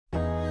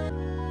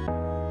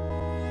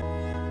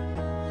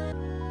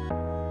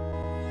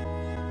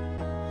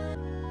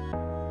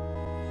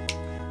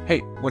Hey,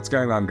 what's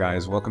going on,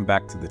 guys? Welcome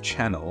back to the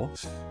channel.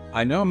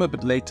 I know I'm a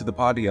bit late to the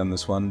party on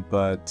this one,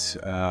 but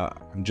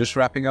I'm just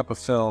wrapping up a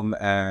film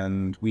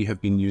and we have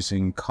been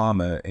using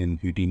Karma in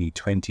Houdini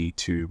 20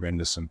 to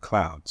render some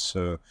clouds.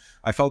 So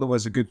I felt it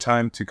was a good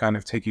time to kind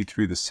of take you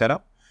through the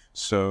setup.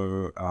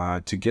 So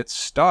to get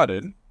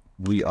started,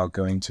 we are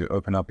going to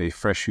open up a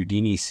fresh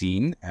Houdini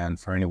scene. And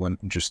for anyone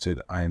interested,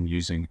 I am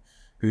using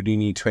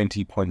Houdini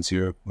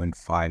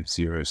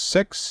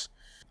 20.0.506.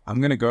 I'm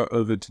going to go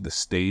over to the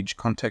stage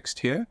context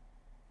here.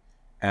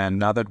 And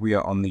now that we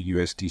are on the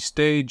USD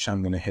stage,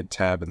 I'm going to hit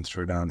tab and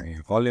throw down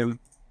a volume.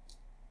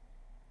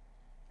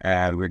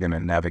 And we're going to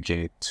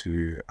navigate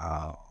to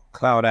our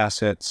cloud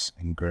assets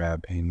and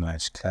grab a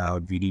nice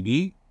cloud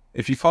VDB.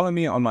 If you follow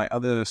me on my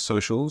other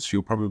socials,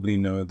 you'll probably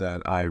know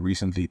that I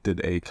recently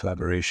did a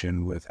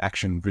collaboration with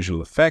Action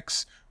Visual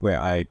Effects,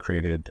 where I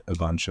created a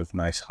bunch of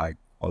nice high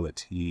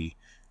quality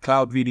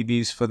cloud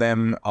VDBs for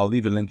them. I'll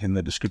leave a link in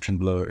the description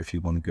below if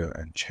you want to go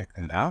and check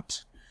that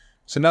out.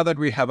 So now that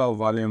we have our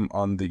volume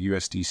on the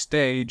USD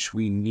stage,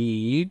 we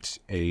need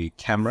a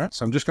camera.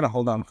 So I'm just going to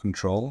hold down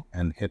Control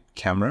and hit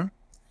camera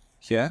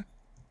here.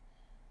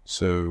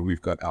 So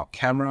we've got our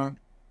camera.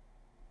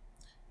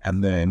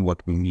 And then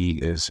what we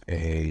need is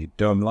a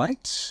dome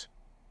light.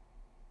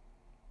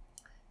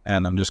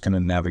 And I'm just going to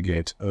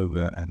navigate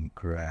over and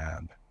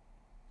grab.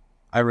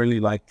 I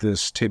really like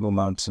this Table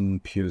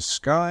Mountain Pure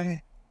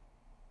Sky.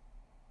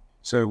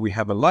 So we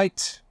have a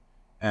light,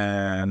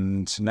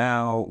 and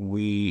now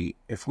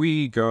if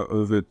we go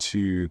over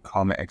to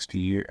Karma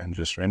XPU and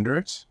just render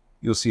it,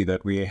 you'll see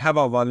that we have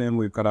our volume,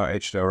 we've got our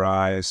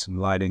HDRI, some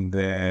lighting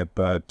there,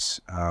 but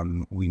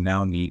we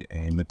now need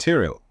a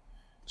material.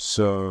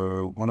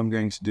 So what I'm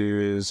going to do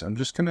is I'm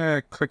just going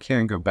to click here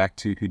and go back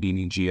to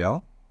Houdini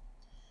GL,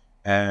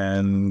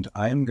 and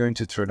I am going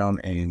to throw down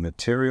a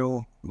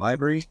material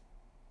library.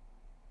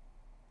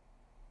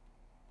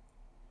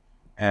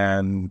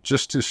 And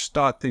just to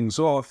start things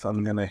off,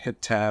 I'm going to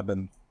hit tab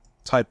and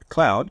type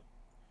cloud.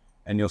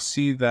 And you'll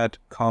see that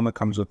Karma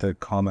comes with a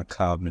Karma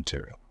cloud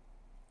material.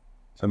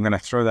 So I'm going to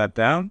throw that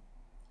down.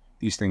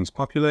 These things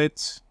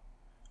populate.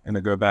 I'm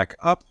going to go back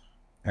up.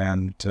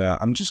 And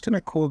I'm just going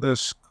to call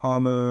this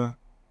Karma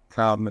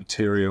cloud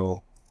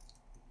material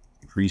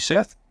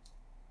preset.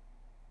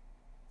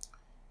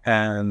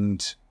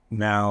 And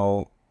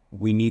now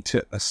we need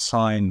to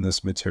assign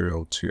this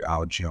material to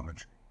our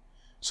geometry.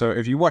 So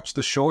if you watch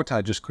the short,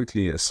 I just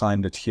quickly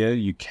assigned it here.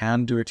 You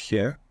can do it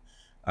here.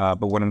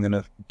 But what I'm going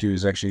to do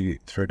is actually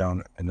throw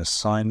down an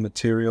assign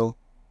material.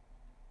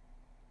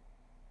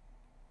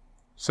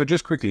 So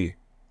just quickly,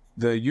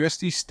 the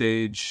USD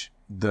stage,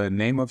 the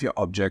name of your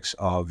objects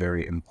are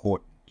very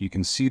important. You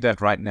can see that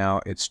right now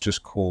it's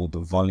just called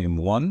volume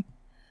 1.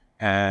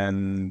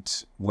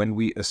 And when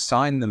we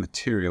assign the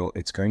material,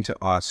 it's going to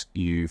ask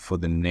you for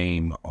the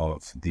name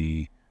of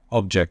the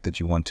object that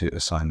you want to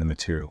assign the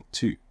material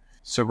to.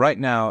 So right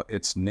now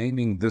it's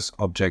naming this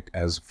object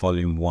as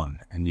volume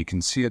 1, and you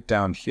can see it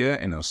down here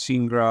in our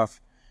scene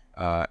graph.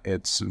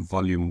 It's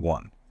volume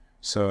 1.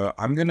 So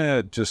I'm going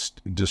to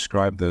just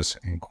describe this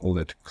and call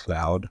it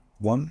cloud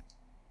 1.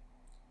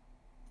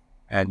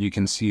 And you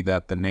can see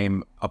that the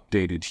name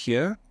updated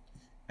here.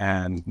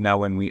 And now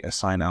when we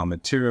assign our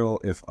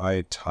material, if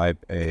I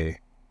type a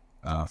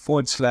 /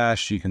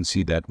 you can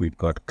see that we've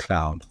got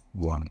cloud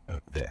 1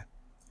 over there.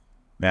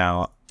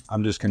 Now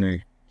I'm just going to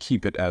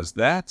keep it as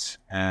that,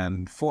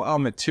 and for our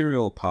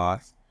material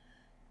path,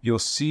 you'll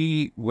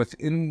see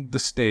within the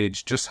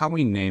stage just how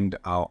we named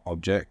our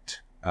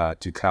object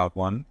to cloud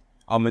 1.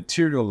 Our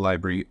material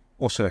library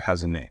also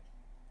has a name,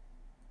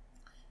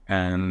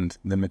 and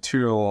the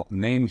material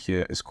name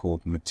here is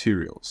called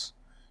materials.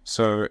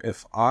 So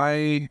if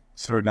I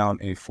throw down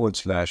a /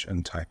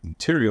 and type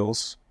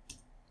materials,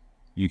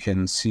 you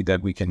can see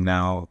that we can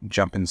now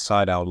jump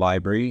inside our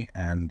library,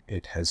 and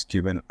it has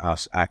given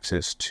us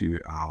access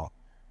to our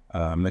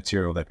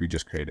material that we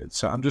just created.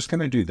 So I'm just going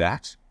to do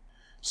that.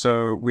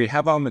 So we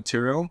have our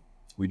material.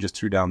 We just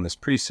threw down this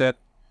preset.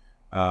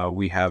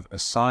 We have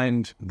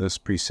assigned this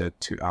preset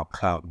to our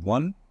cloud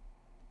 1.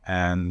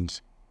 And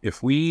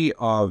if we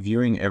are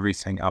viewing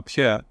everything up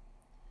here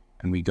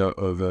and we go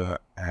over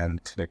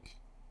and click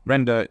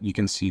render, you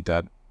can see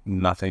that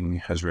nothing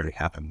has really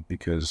happened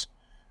because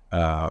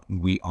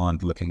we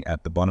aren't looking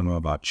at the bottom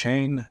of our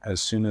chain.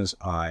 As soon as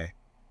I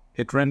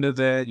hit render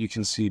there, you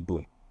can see,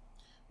 boom.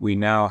 We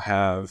now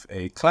have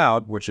a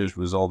cloud, which is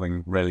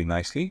resolving really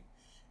nicely,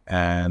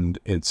 and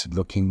it's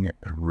looking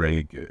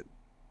really good.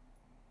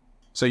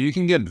 So you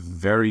can get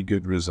very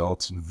good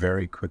results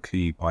very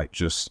quickly by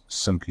just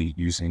simply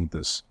using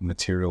this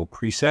material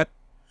preset.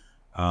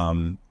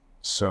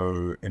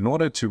 So in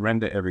order to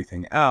render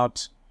everything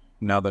out,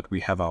 now that we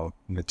have our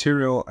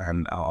material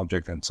and our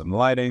object and some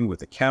lighting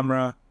with the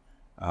camera,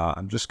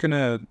 I'm just going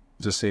to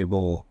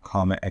disable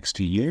Karma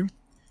XPU.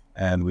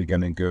 And we're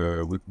going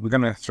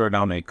to throw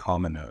down a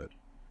Karma node.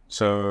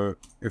 So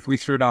if we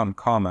throw down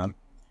Karma,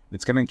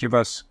 it's going to give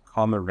us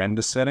Karma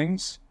render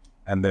settings,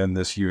 and then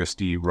this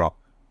USD ROP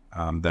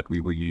that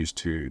we will use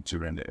to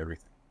render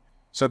everything.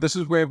 So this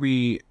is where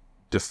we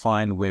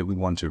define where we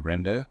want to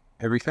render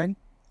everything.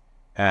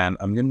 And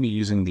I'm going to be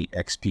using the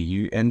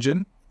XPU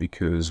engine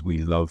because we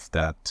love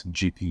that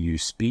GPU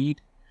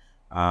speed.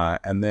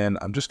 And then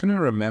I'm just going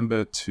to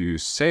remember to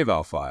save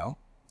our file.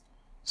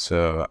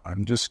 So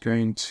I'm just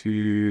going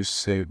to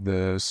save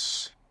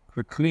this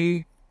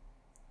quickly.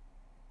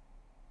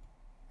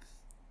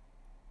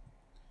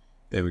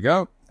 There we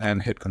go,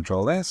 and hit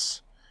Control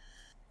S.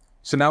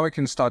 So now we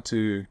can start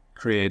to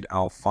create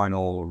our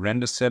final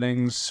render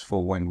settings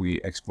for when we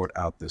export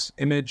out this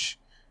image.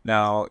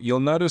 Now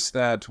you'll notice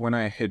that when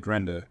I hit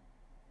render,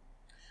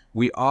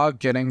 we are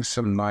getting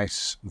some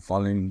nice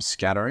volume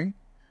scattering,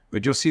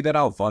 but you'll see that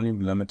our volume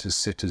limit is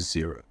set to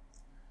 0.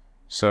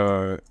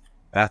 So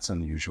that's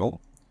unusual.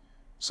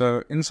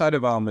 So inside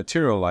of our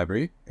material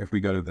library, if we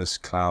go to this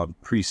cloud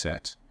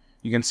preset,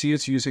 you can see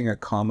it's using a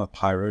Karma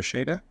Pyro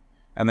shader,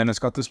 and then it's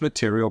got this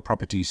material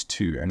properties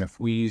too. And if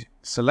we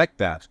select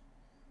that,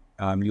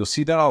 you'll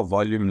see that our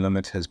volume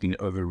limit has been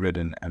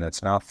overridden and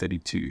it's now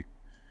 32.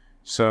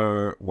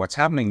 So what's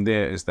happening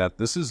there is that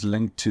this is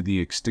linked to the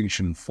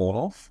extinction fall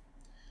off.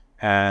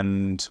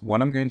 And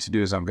what I'm going to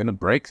do is I'm going to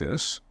break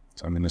this.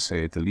 So I'm going to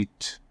say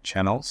delete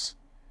channels,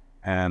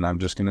 and I'm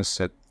just going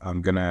to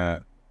I'm going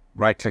to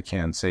right click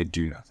here and say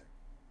do nothing.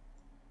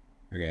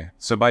 Okay.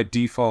 So by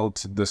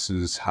default, this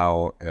is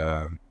how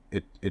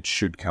it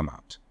should come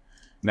out.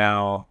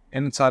 Now,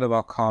 inside of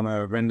our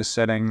Karma render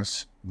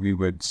settings, we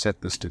would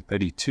set this to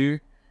 32,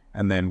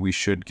 and then we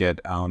should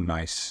get our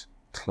nice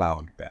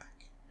cloud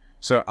back.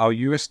 So our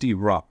USD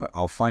ROP,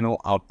 our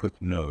final output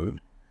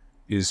node,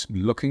 is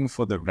looking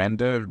for the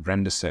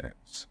render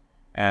settings.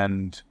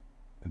 And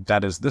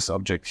that is this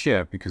object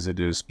here because it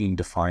is being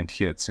defined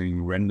here. It's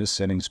saying render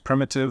settings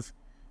primitive,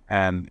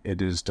 and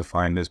it is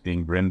defined as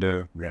being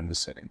render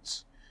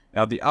settings.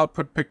 Now, the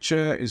output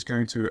picture is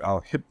going to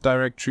our HIP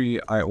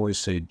directory. I always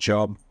say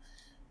job.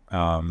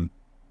 I'm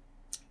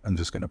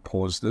just going to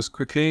pause this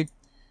quickly,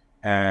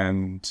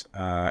 and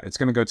it's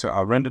going to go to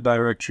our render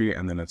directory,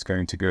 and then it's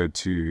going to go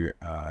to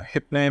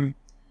HIP name.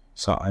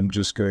 So I'm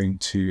just going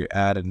to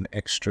add an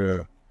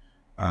extra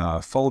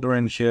folder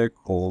in here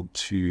called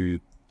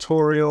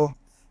tutorial,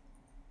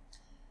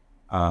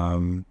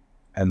 and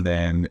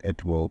then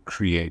it will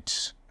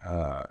create,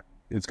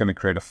 it's going to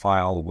create a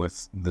file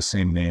with the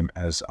same name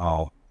as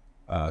our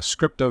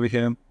script over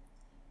here,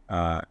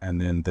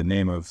 and then the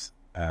name of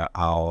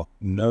our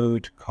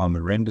node,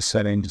 Karma render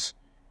settings,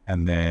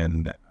 and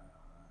then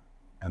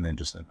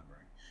just a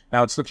numbering.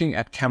 Now it's looking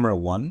at camera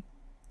 1.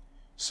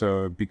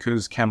 So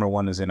because camera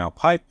 1 is in our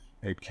pipe,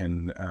 it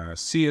can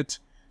see it.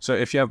 So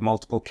if you have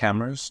multiple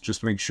cameras,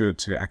 just make sure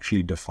to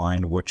actually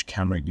define which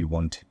camera you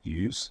want to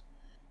use.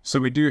 So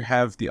we do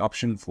have the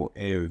option for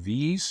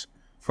AOVs.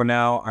 For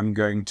now, I'm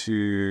going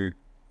to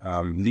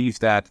leave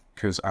that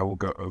because I will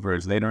go over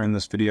it later in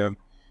this video.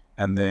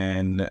 And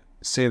then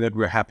say that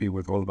we're happy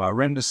with all of our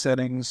render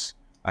settings.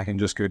 I can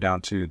just go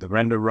down to the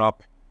Render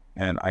ROP,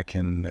 and I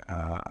can,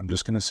 I'm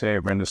just going to say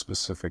render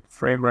specific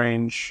frame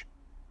range.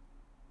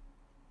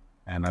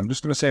 And I'm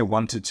just going to say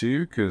 1 to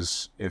 2,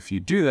 because if you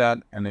do that,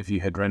 and if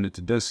you hit render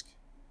to disk,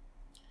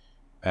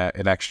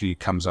 it actually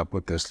comes up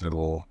with this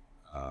little,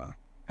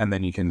 and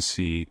then you can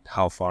see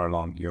how far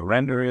along your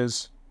render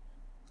is.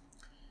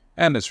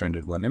 And it's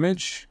rendered one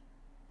image.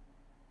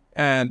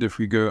 And if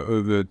we go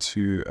over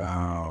to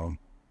our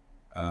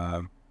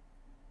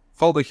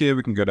folder here,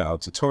 we can go to our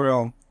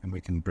tutorial, and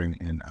we can bring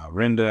in our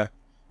render.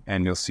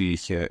 And you'll see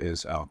here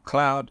is our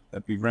cloud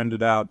that we've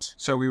rendered out.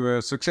 So we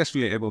were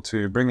successfully able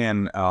to bring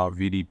in our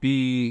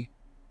VDB,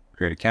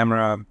 create a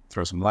camera,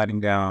 throw some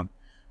lighting down,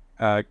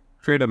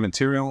 create a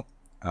material,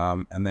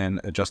 and then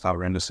adjust our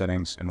render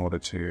settings in order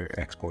to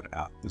export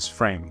out this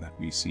frame that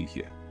we see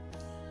here.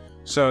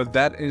 So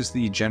that is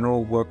the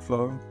general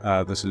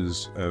workflow. This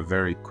is a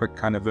very quick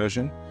kind of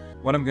version.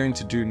 What I'm going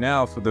to do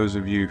now, for those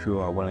of you who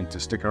are willing to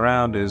stick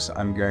around, is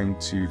I'm going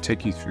to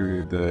take you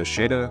through the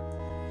shader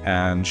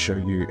and show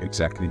you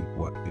exactly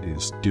what it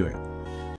is doing.